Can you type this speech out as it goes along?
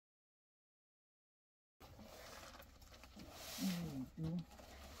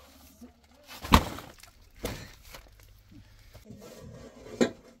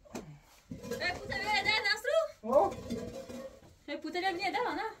بوتل نیه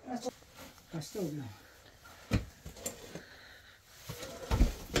دارن نه؟ خسته بودم.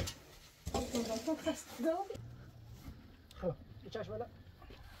 خب بچش بالا.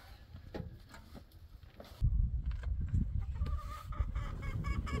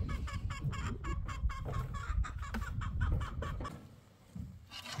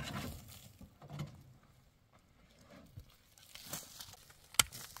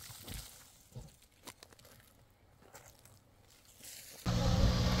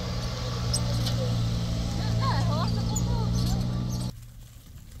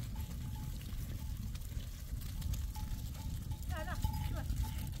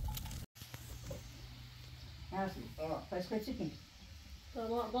 Faz coisinha.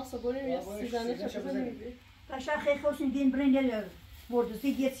 Nossa, agora Așa خیلی din brindele vordu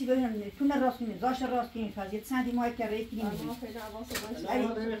zi diet si bănă tu ne rost ne zașa rost ne fazi ți-a mai chiar ei din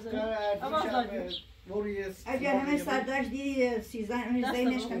Abia nu mai sardaș di sizan nu dai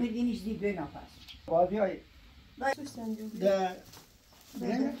neș că nu din nici di bănă pas. Abi ay. Da.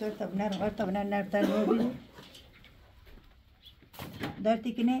 Tăbnar nar tar nobi. Dar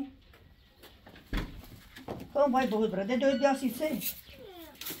tikne. Oh mai बहुत brade doi dia si se.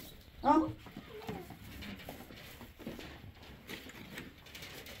 Ha?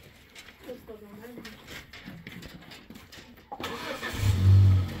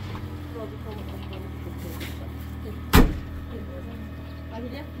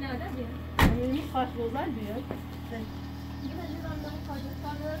 Farklılar diyor.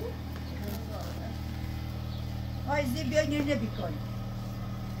 Ay size bir önüne bir koy.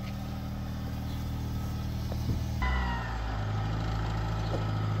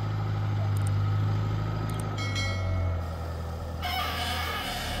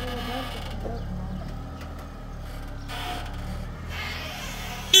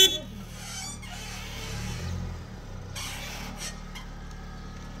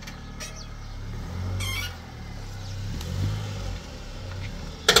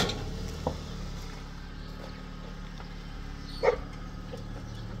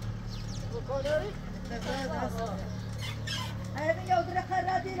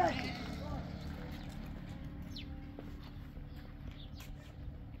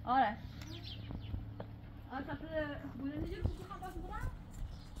 آره. البته بولندی رو تو خواهد بودم.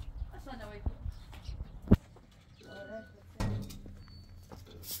 اصلا نوایی کن.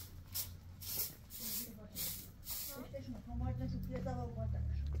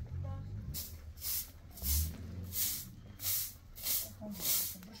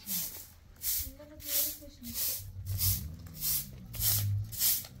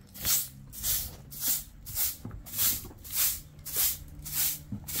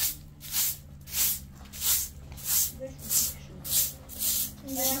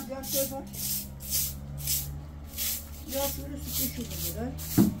 Ya böyle sıkışıyor burada.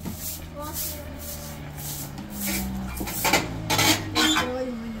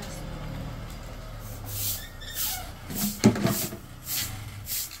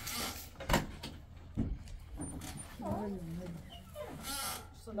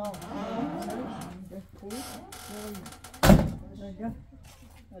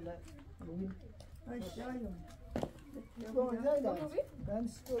 Ben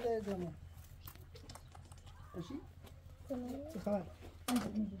istiyorum. Eşi? Çıkar.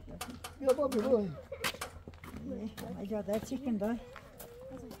 Yok abi bu. Acaba da çekin de.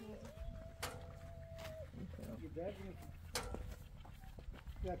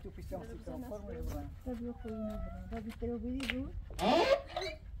 Ya tu pisão se transforma em branco. Tabii yok oyunu bırak. Tabii ki o biri bu.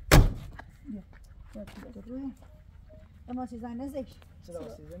 Ya tutuyor. Ama siz anneniz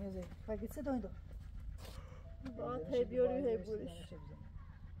Sıra sizde ne zey? Farketse de oydu. Baat hediyor heybuş.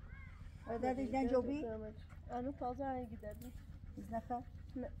 Öder de jobi. Anı fazla giderdim. Biz ne kadar?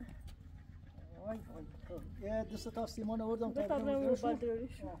 Ne? Vay vay. Ya dışta tavsiyonu oradan Ne kadar mı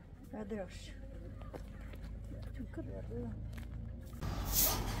baldırıyoruz? Kadroş. Çok kadar.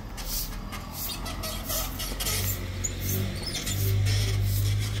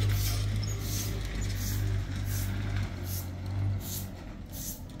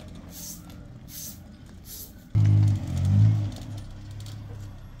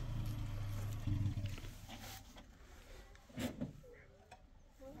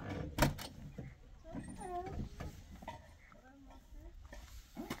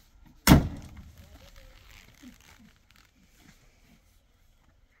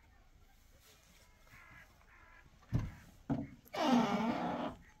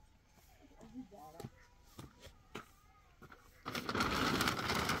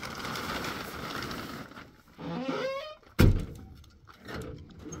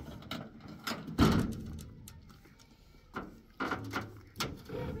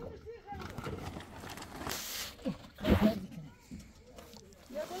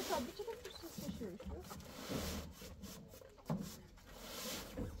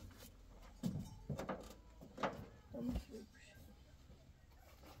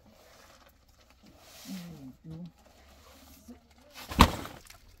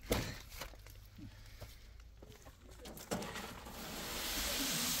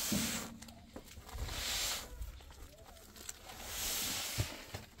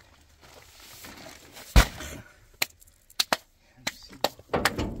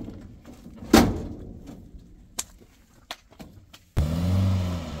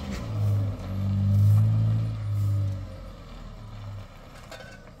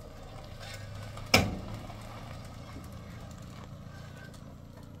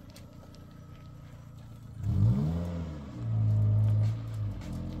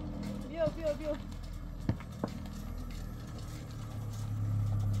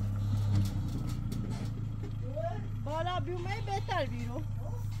 بیومه بهتر بیرون.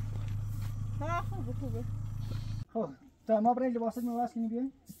 ها خوبه. خب تا ما برای لباست میواز کنی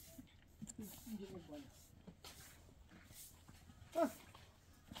بیاین.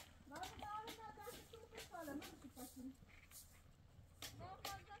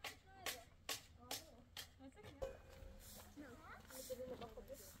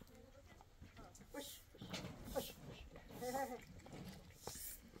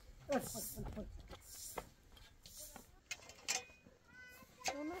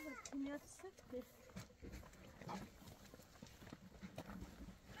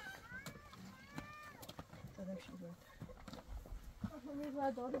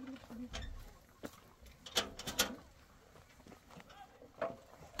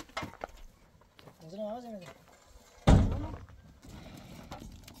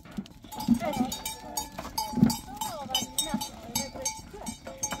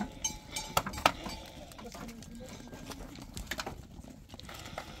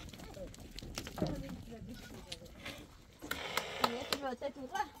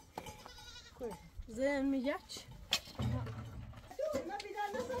 زين ميجاتش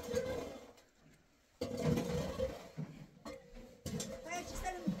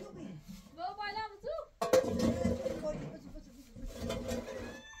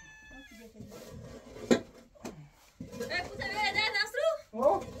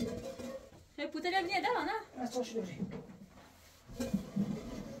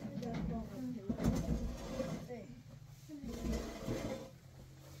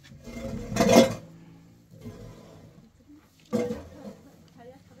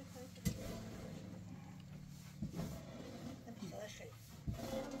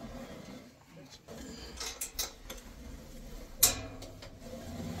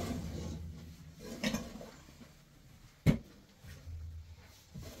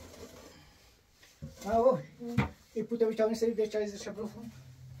E putem uite un serie de 60 profund.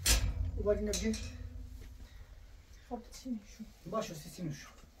 O bani energie. Bașo se ține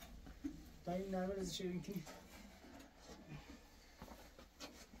ușor. Dar în armele zice închini.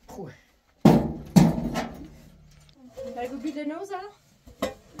 Cool. Hai cu bine nouza?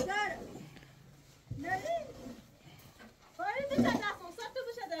 Dar. Pare de ta da son, sat tu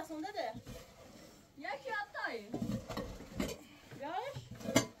bășa de son de. Ia ki atay. Yaş.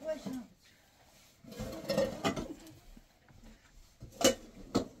 Başına.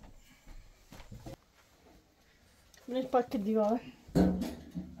 Ne paket diyor?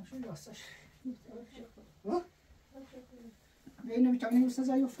 Așa e asta. Ha? Bine, uite, am să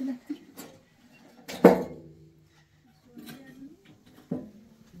zai o file.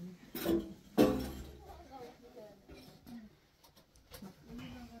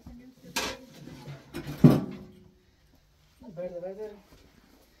 Verde.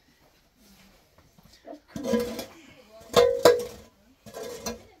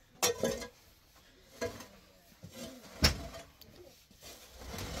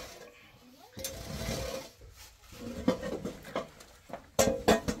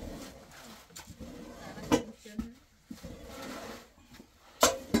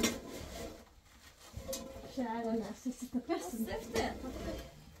 Şahane nasıl taparsın? Sefte.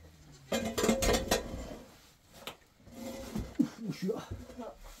 Ușor.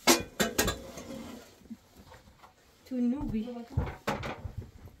 Tu nubi.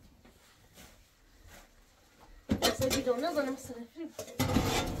 Să bidonă, bă, nu să le frim.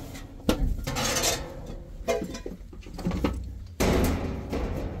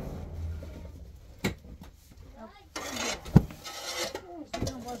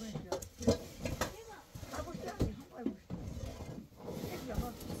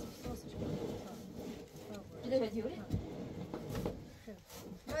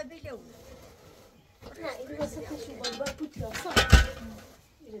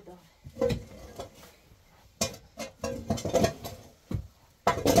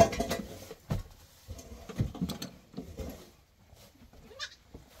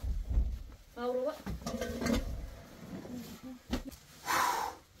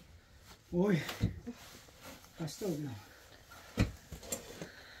 Oi, asta o vreau.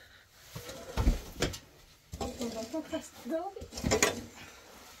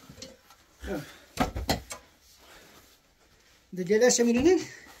 De gelea să mirine?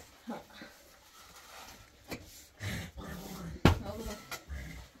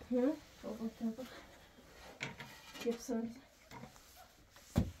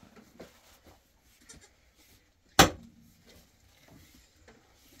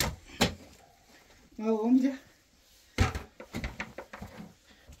 Unde?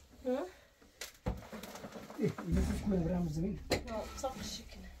 Nu știu cum vreau să vin. Çok şık.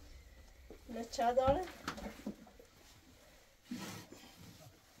 Ne çadar?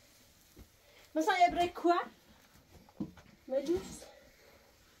 مثلا یه برای کوه مجلس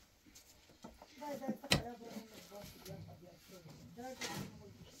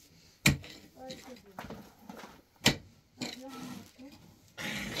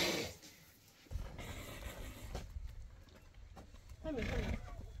همین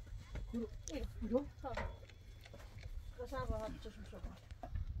کدوم؟ قشنگ راحت چشم شما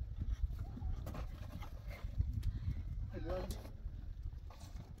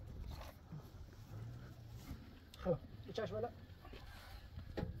خب یه چشم بالا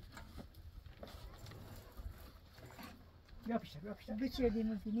بیا پیشتر بیا پیشتر بچه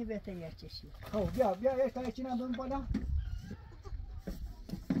لیموزینی بهتر یک چشی خب بیا یک تا یکی نمدون بالا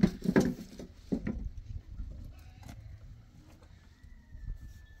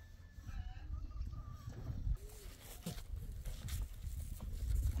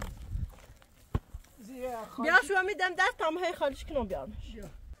بیا شو میدم دست تا همه خالیش کنم بیارمش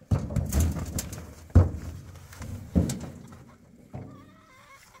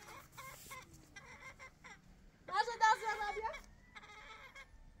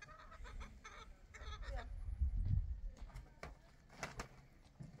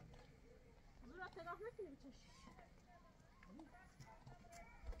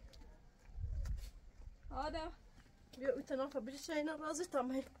هذا بیا اتنافه بجي شينا رازي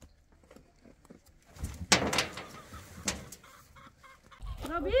تمهي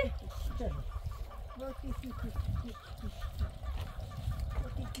ربي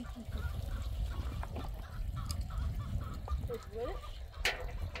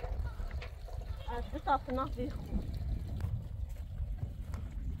أتحطها في النافذ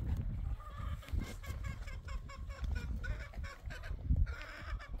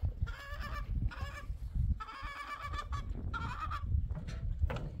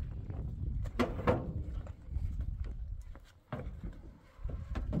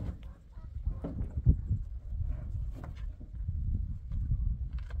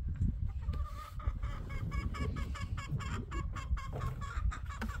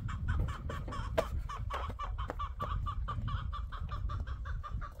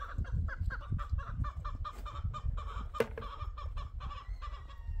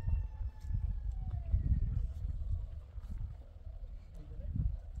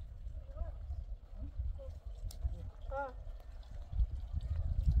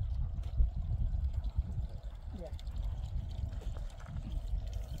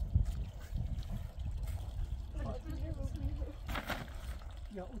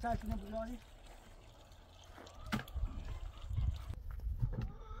یا اتاقتون بگذاری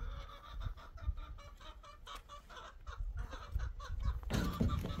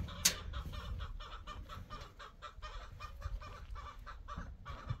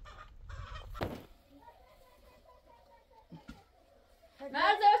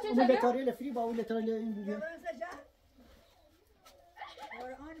اون لتاری لفری با اون لتاری این بگیر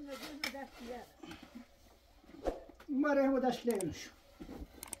مره همه داشت لیلش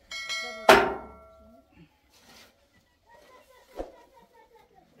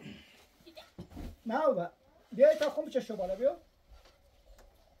محبوبه بیا تا خون بچشو بالا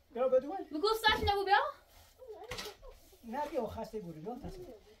بیا بدون بگو ساش نبو بیا نه بیا خسته بوری بیا تنسید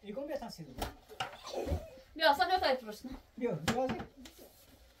یکم بیا تنسید بیا ساش نتایت روشن بیا بازی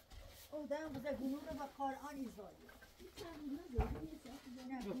او دارم بزرگ گنور با قرآنی زایی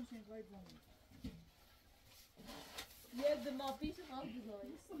یه دما پیش ما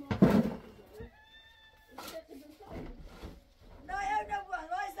بزایی نه یه نبود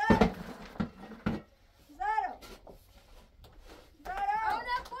وای زارو او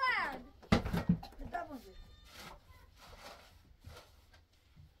نخواد بدبوزی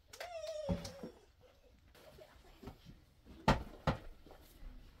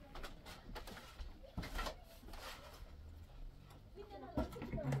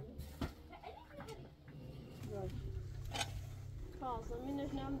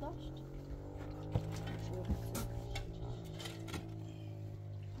زمینش نم داشت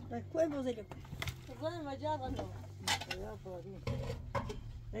کوی بزرگ زن مجاز انو یا باری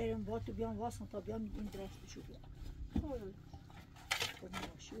بریم با تو بیام واسم تا بیام این درست بشو بیام کنم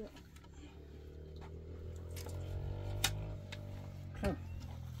باشو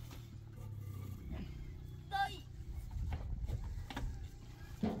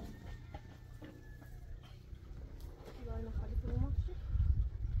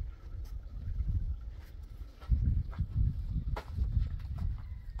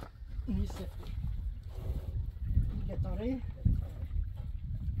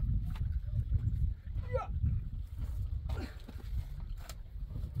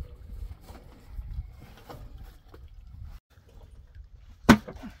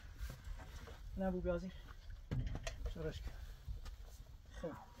نه بو بیازی شرش کن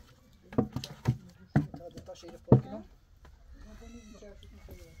خب تا دوتا شیر پر کنم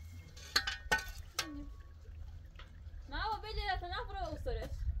نه و بلی را تنفر او سرش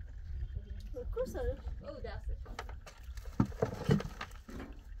کو سرش؟ او دستش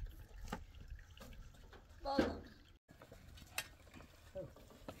بالا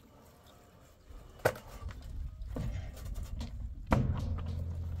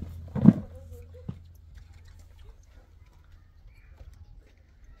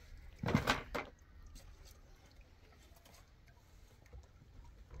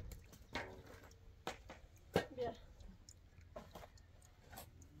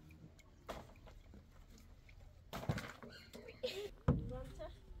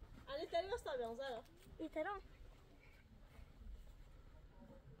Zara. Literal.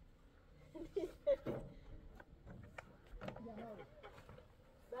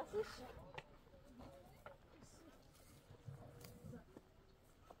 Dessas?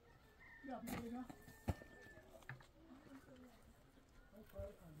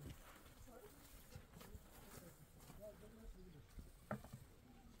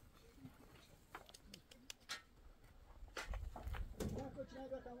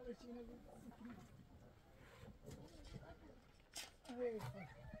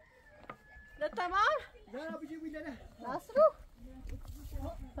 ده تمام؟ لا بجيب لي انا ناصرو؟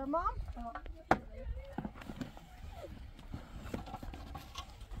 تمام؟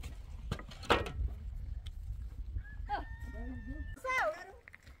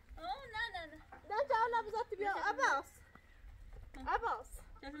 لا تعال بزات بيا أباص أباص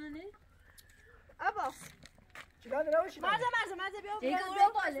أباص چیکار داره باشی مازه بیا دیگه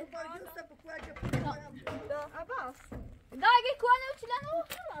اون باله أباص دا اگه کوانه و چلانو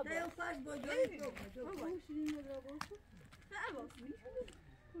نه اون فرش با جایی تو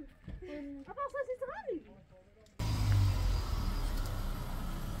أباص هسي صغاري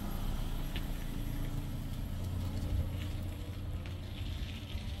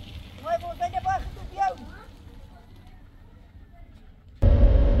وای بودن باخت تو بیاو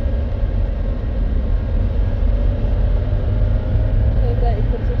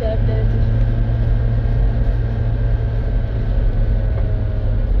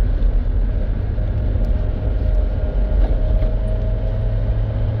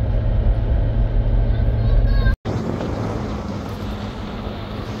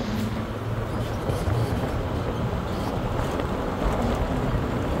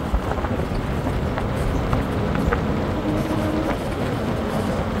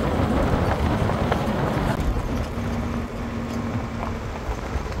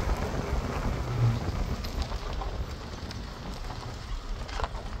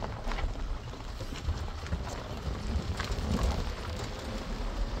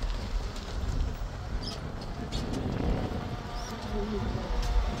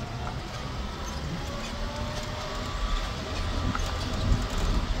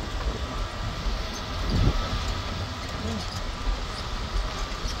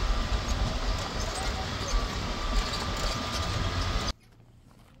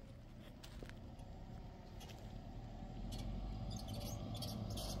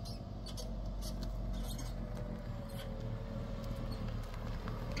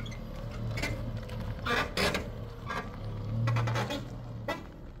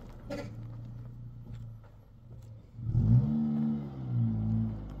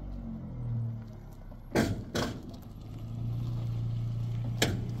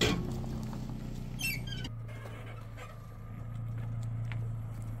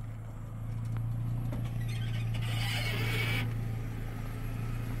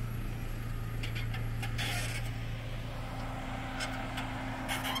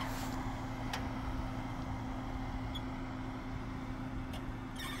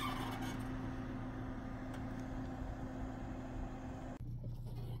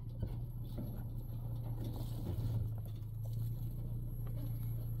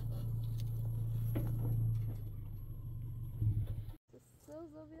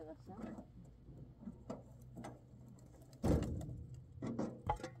So wie das schon.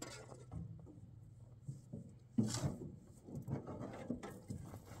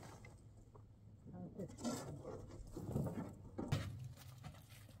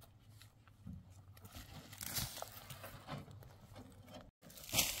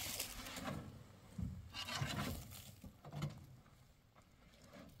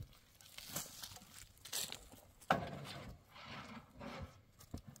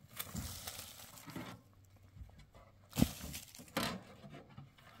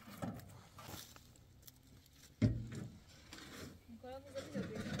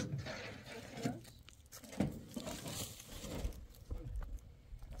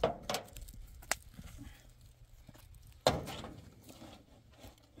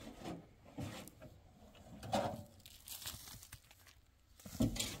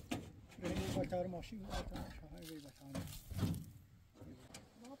 تار ماشین شاهای وی بتانه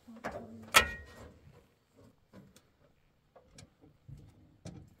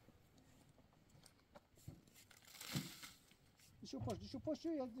دیشو پشت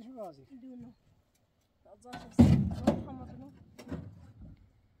یا دیشو گازی دونو همه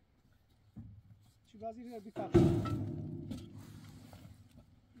شو گازی رو بیکار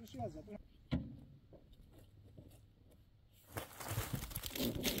دیشو گازی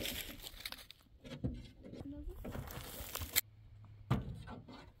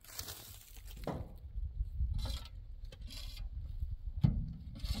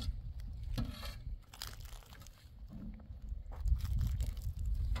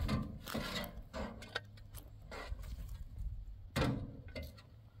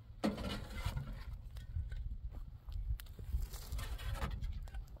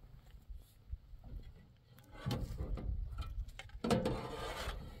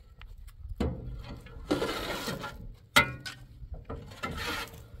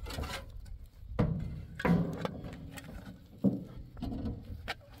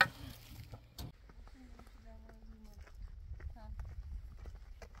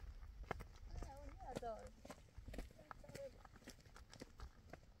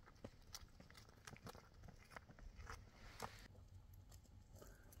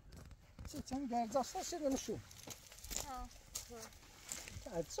Sen gerçekten sen şu. Ha.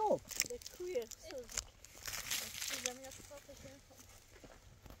 Çok. Det är queer. Så jag pratar inte.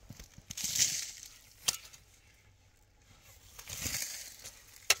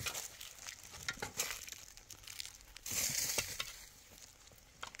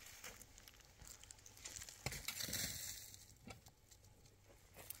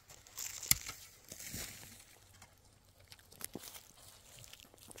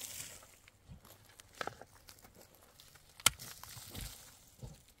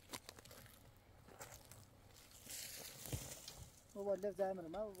 هو اللف زي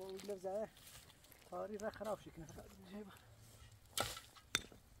ما هو اللف زي طاري را خراب شكله جايبه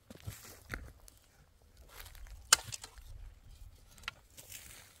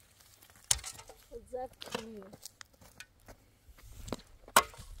Exactly.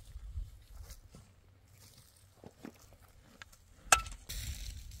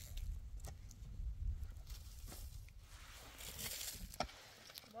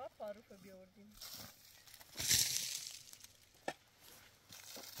 با فاروق بیاوردیم.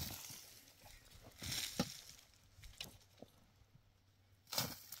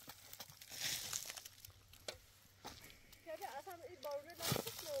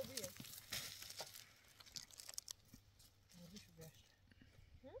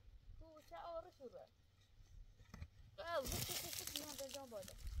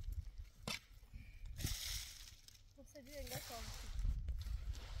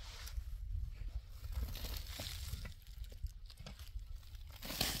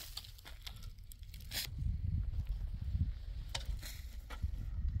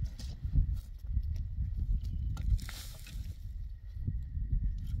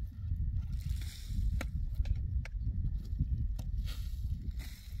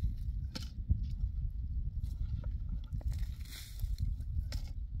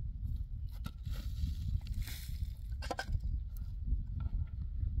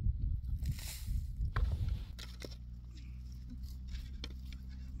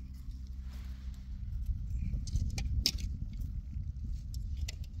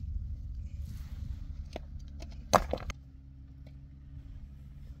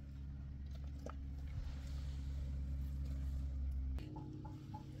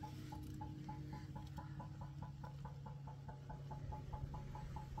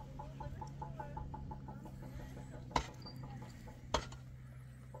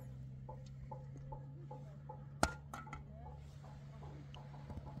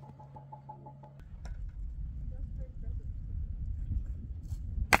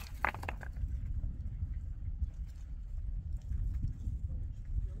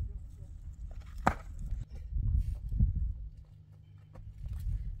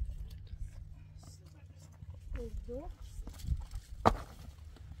 Zo.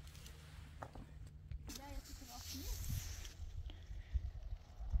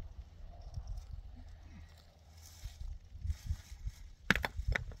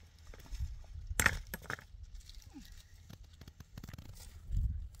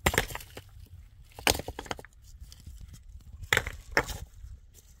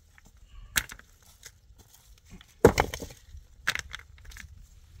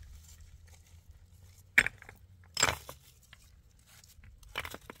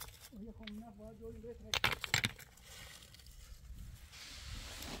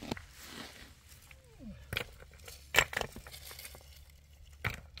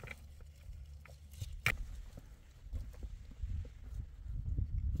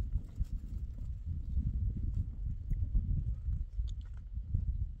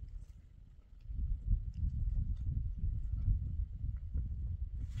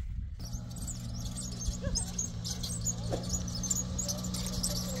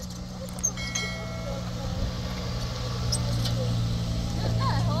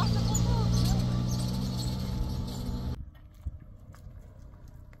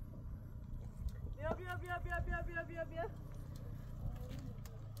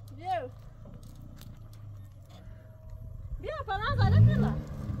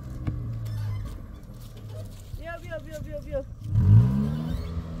 بیا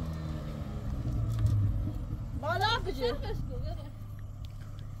بالا بجو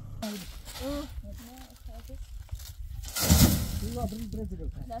لا بريد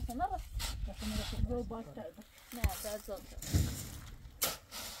لا مرة جو باكتر لا ده زوج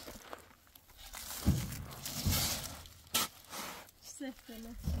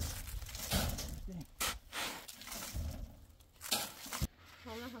سهلة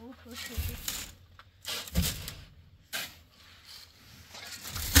والله هم خوش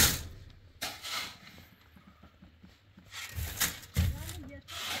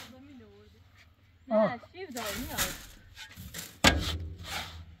لا شيف دايم يا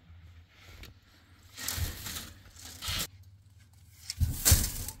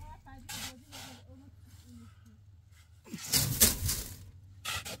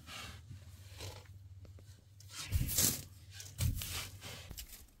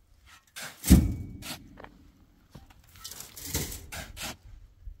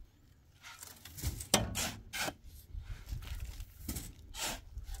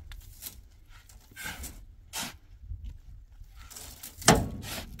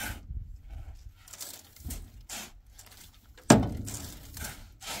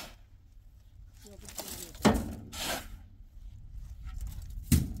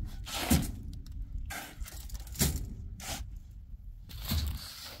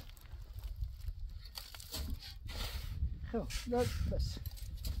خو لا بس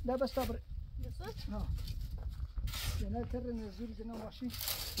لا بس صبري ها جنا تر نزول جنا ماشي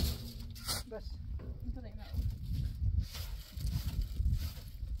بس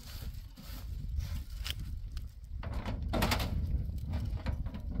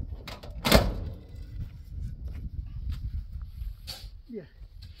يا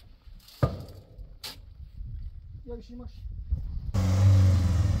بشي ماشي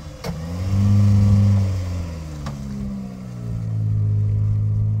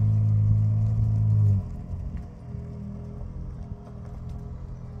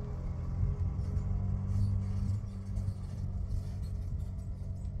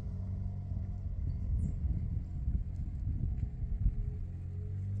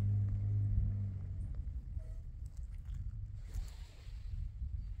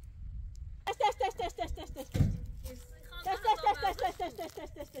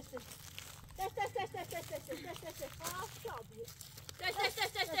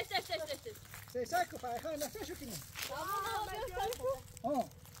ساكو فاي خاله فشو كده اه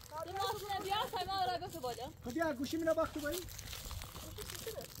خديها گوشی منو وقت باید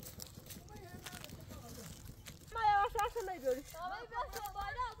ما یواش راست میبری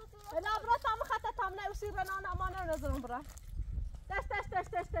انا برا تام خطا تام نه اسی بنا امان نظرم برا دست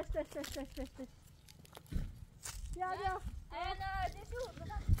بیا بیا انا دشو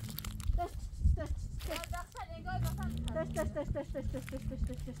دست داخل نگاه مثلا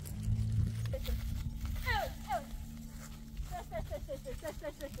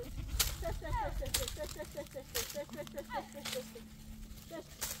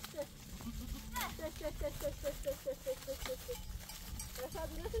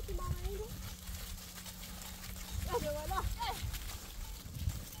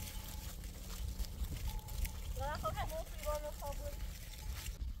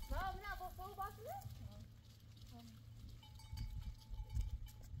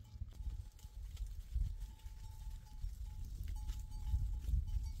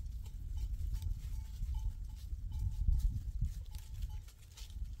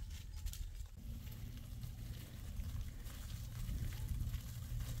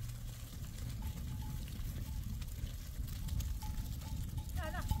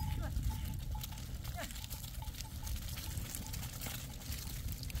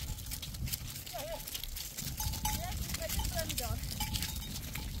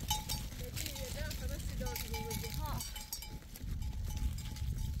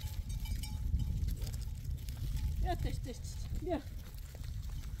بیا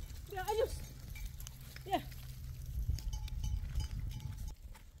بیا الیوس بیا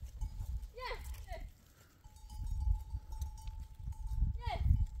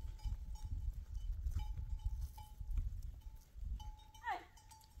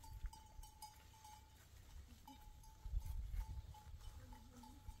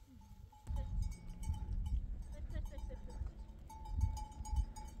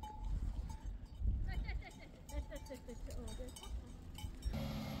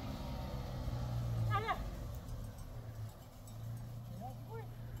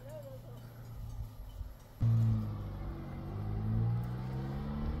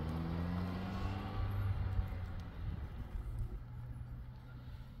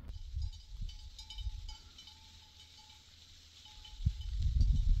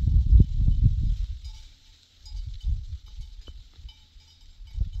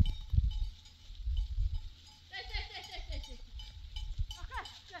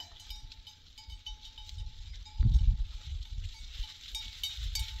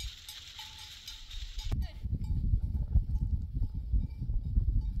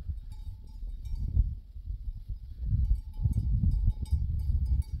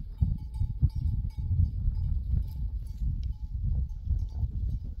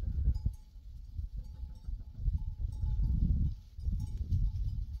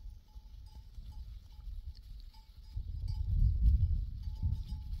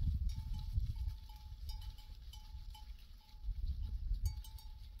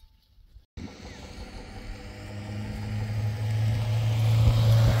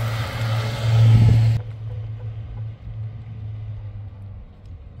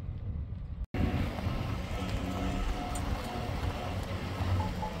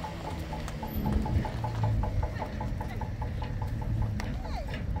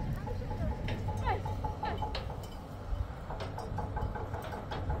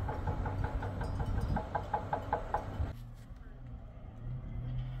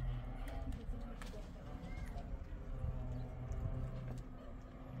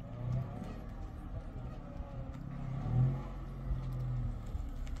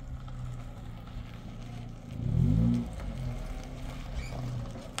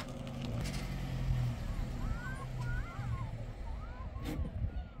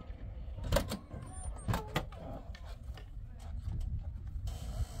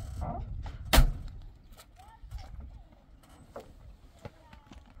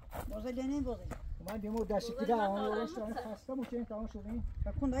بازه دنی بازه من دیمو داشتی که آن رستوران خسته میشین تمام شدین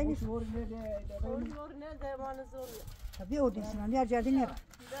بکن اینی شور نه زور نه درمان زور نه بیا اودین سنان یار جردی نه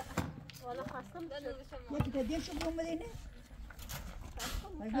والا خستم شد یکی تا دیش بوم بدینه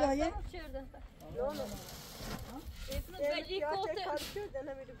بیا یا شردن نه نه ایتون بگی کوته کار شده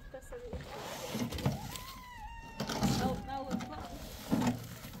نمیدونم تصویر او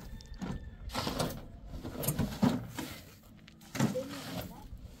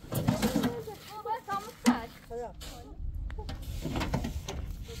خدا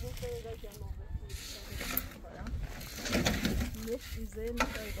مش زين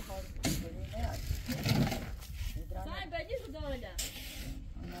طيب هذا صاحب بديش دولة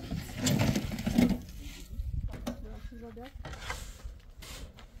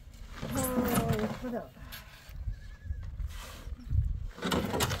خدا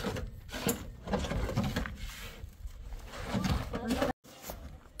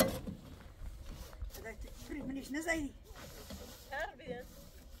منيش نزايدي تربية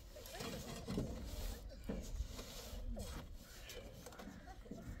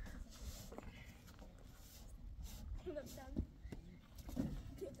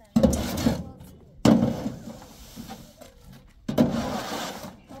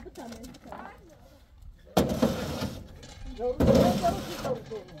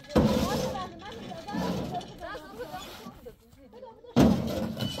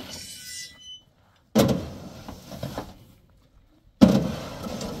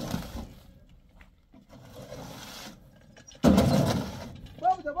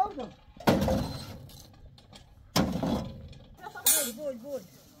بول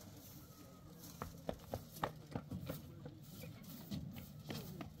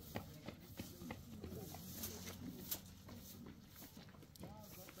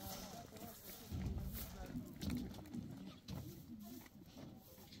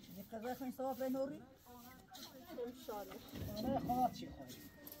قضا خين صواب نوري ان شاء الله انا خلاص شي خوي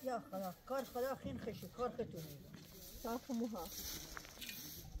يا خلاص كار خدا خين خشي كار ختوني صافموها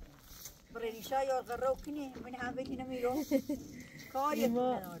بريني شاي غرو كني من حبيتي نميرو كار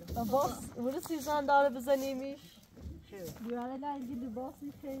باص ولسه زان داره بزنیمیش بیاره لنگی لباس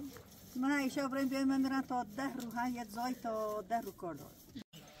میکنی من ایشا بریم بیایم من میرم تا 10 رو ها زای تا 10 رو کار دارم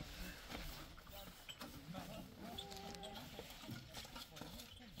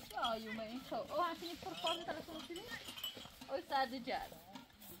یا یومه این شو او همچنین پرفارم تلفن کنی او سرد جد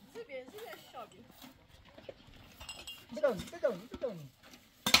زیبه شابی بدونی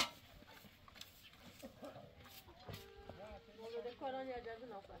بوده کاران یا جد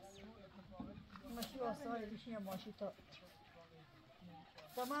نافس ماشی واسه بیشی ماشی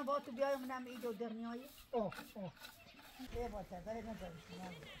تا من با تو بیایم منم ایجو درمیایی اوه ای با تا داره نذاریش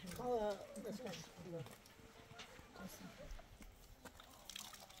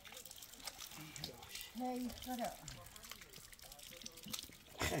هی خدا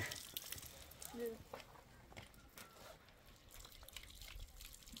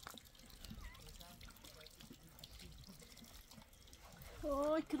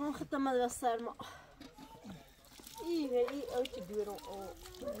اوه كلهم خدنا مدرسة الماء ايه او تدورون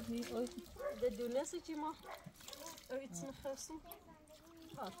او ده دونسي جيما او يتنخسي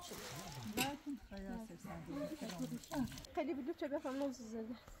هاتشي خلي بدو تبع فموز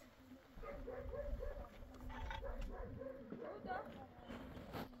الزلة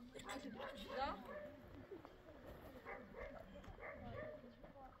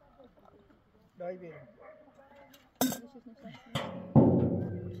دای بریم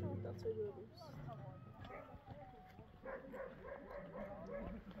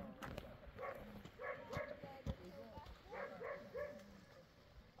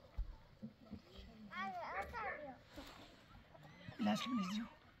لاش بنزيو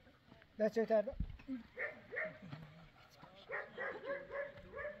لا تتابع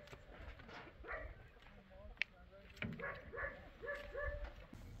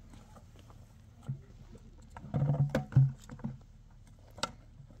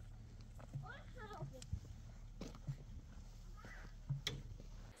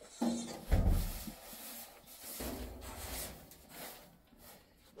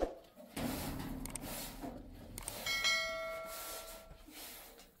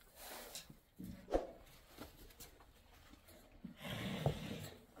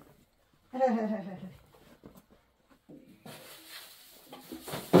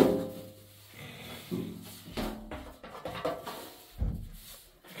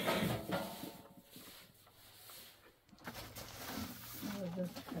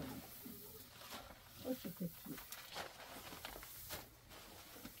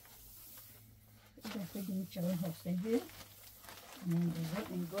بدیم چه حسابی منتظر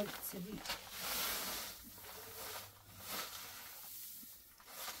انگار سبی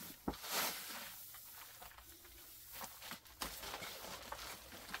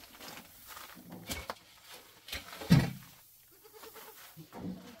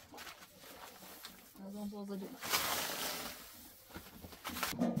از اون بازا دیم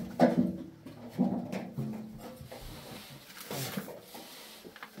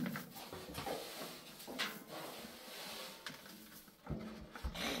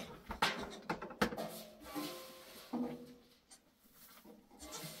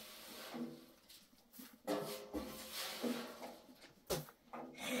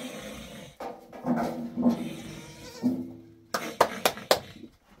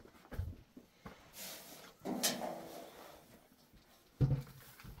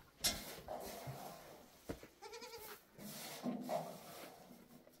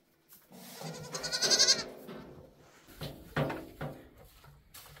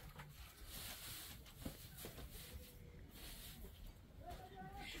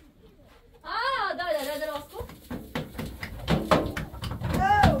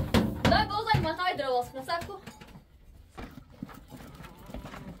Saco.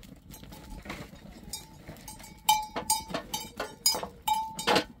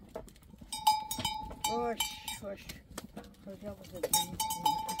 Hoş. Hoca bu da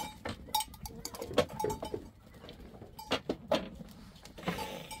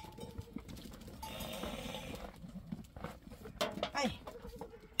Ay.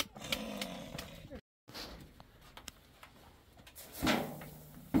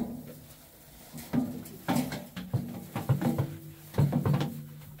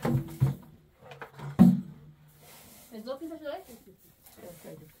 Zopni zašto dajte?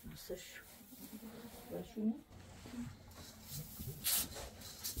 Proszę.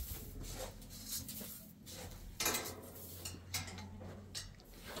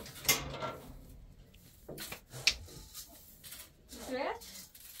 Şuraya.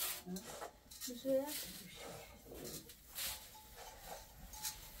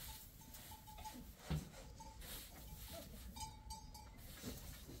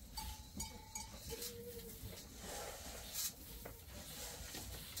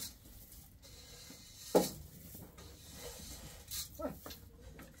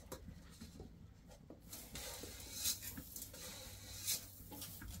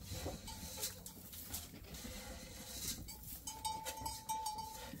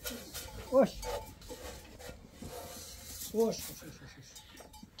 Hoş. Hoş. Hoş.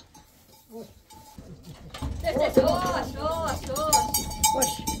 Hoş. Ay hoş. Hoş.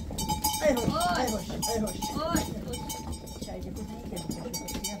 Ay hoş. Ay hoş. Hoş. Çaycı bu ne geldi?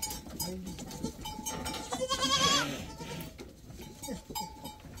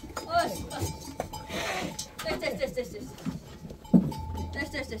 Hoş.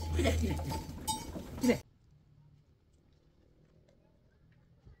 Teş. Bir dakika.